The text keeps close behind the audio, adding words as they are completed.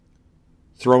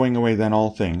Throwing away then all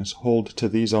things, hold to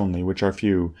these only which are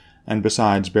few, and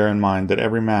besides bear in mind that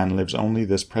every man lives only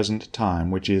this present time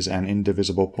which is an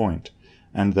indivisible point,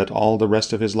 and that all the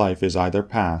rest of his life is either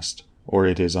past, or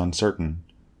it is uncertain.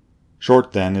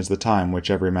 Short then is the time which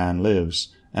every man lives,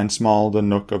 and small the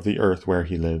nook of the earth where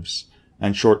he lives,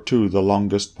 and short too the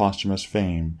longest posthumous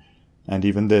fame, and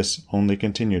even this only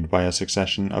continued by a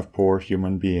succession of poor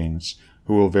human beings,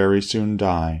 who will very soon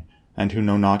die, and who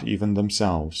know not even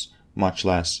themselves, much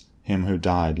less him who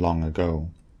died long ago.